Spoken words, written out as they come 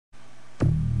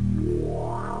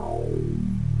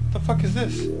fuck is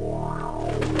this?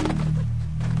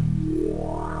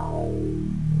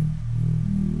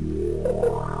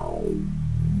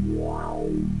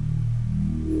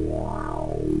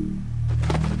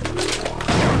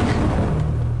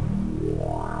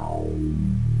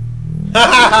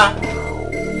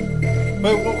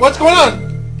 Wait, what's going on?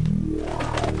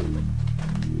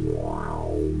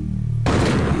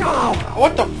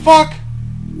 What the fuck?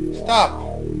 Stop.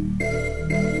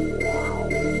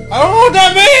 I don't know what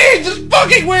that means! This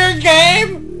fucking weird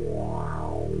game!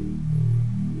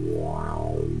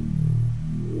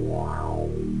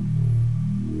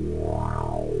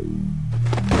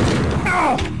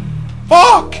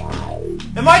 Fuck!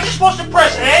 Am I just supposed to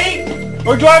press A?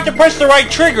 Or do I have to press the right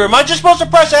trigger? Am I just supposed to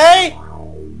press A?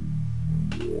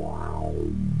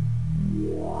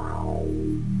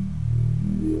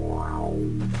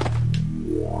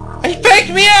 He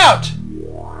faked me out!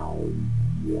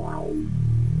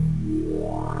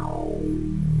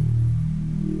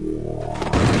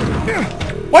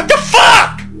 What the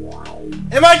fuck?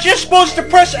 Am I just supposed to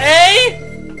press A?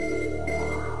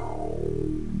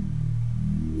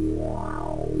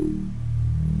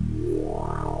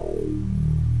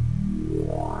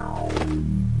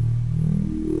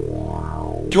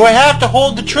 Do I have to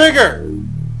hold the trigger?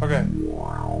 Okay.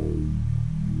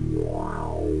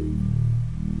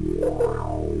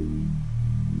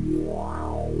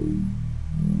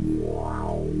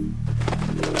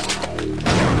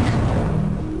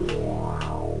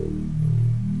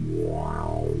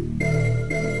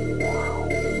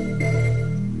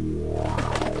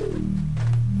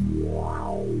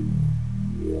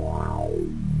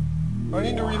 I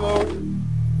need to reload.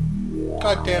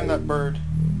 God damn that bird.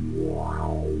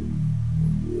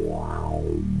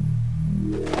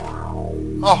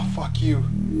 Oh, fuck you.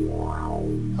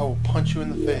 I will punch you in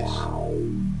the face.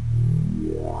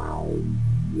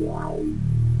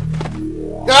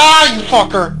 Ah, you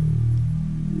fucker!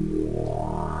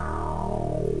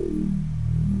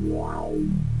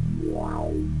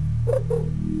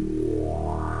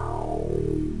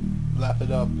 Laugh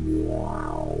it up.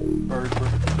 Bird.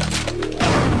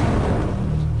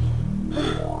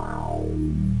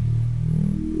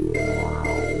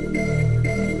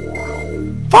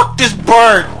 Fuck this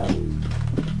bird!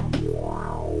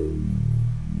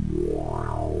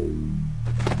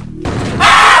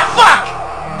 Ah, fuck!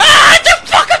 Ah, the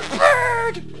fucking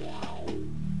bird!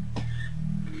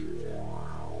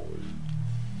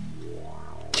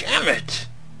 Damn it!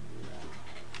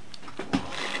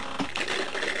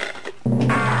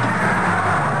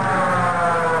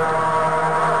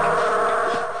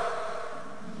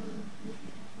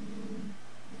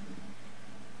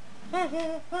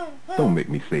 Don't make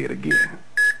me say it again.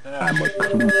 I'm a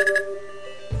clue.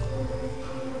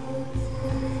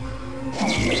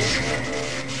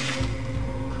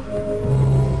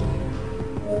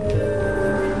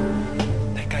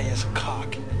 That guy has a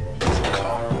cock. He's a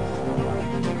cock.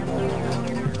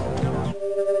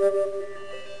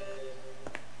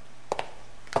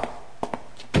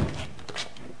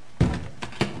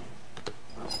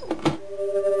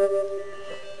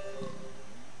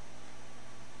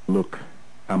 Look,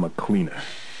 I'm a cleaner.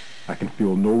 I can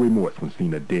feel no remorse when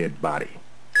seeing a dead body.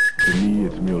 To me,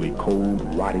 it's merely cold,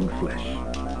 rotting flesh.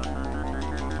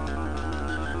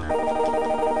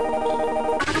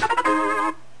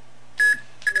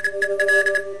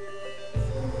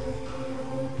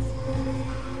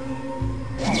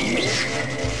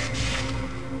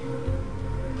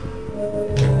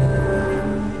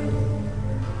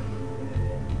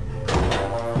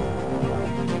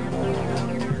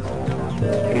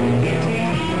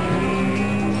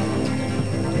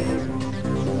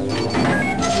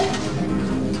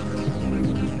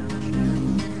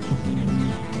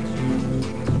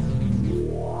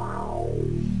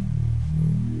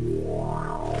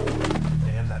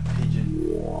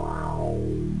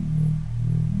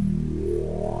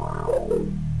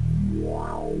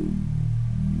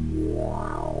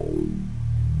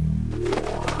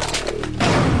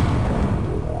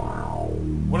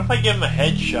 What if I give him a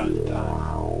headshot in time?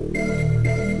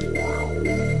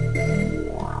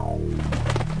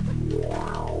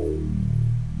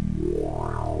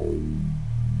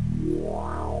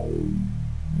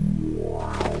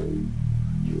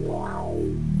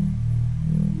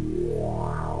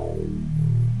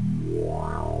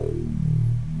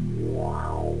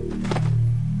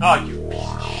 Oh, you piece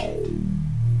of shit.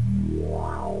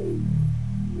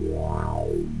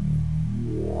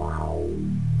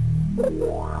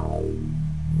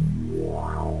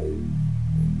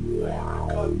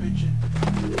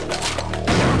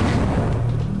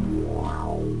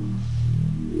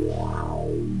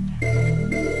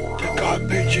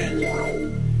 pigeon.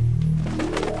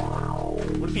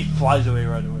 What if he flies away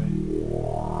right away?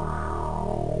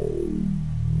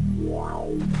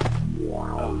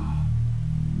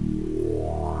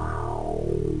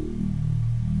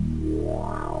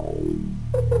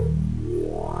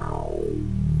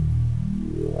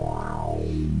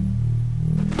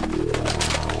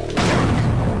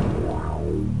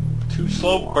 Too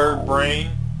slow, bird brain.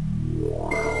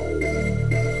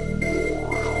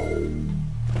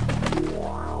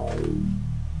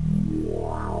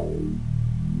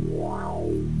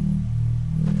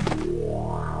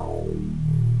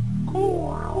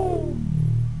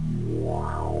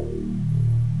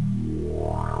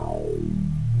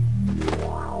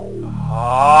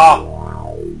 Ah!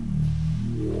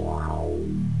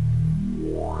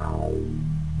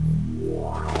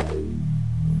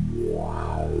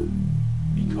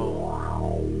 Be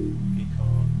calm. Be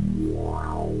calm.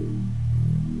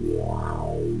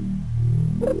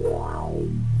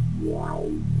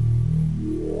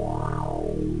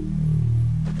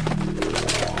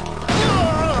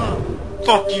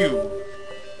 Fuck you!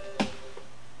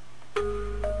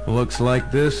 Looks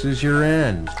like this is your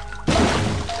end.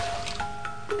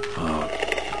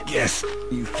 Guess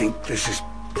you think this is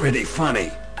pretty funny.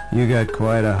 You got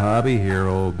quite a hobby here,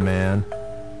 old man.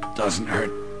 Doesn't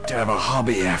hurt to have a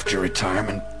hobby after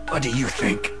retirement. What do you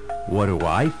think? What do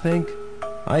I think?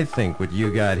 I think what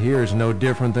you got here is no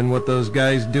different than what those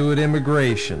guys do at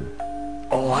immigration.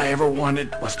 All I ever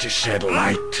wanted was to shed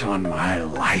light on my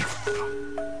life.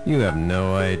 You have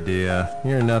no idea.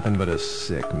 You're nothing but a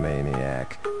sick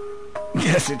maniac.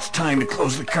 Guess it's time to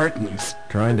close the curtains.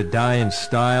 Trying to die in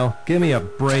style? Give me a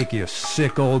break, you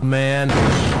sick old man.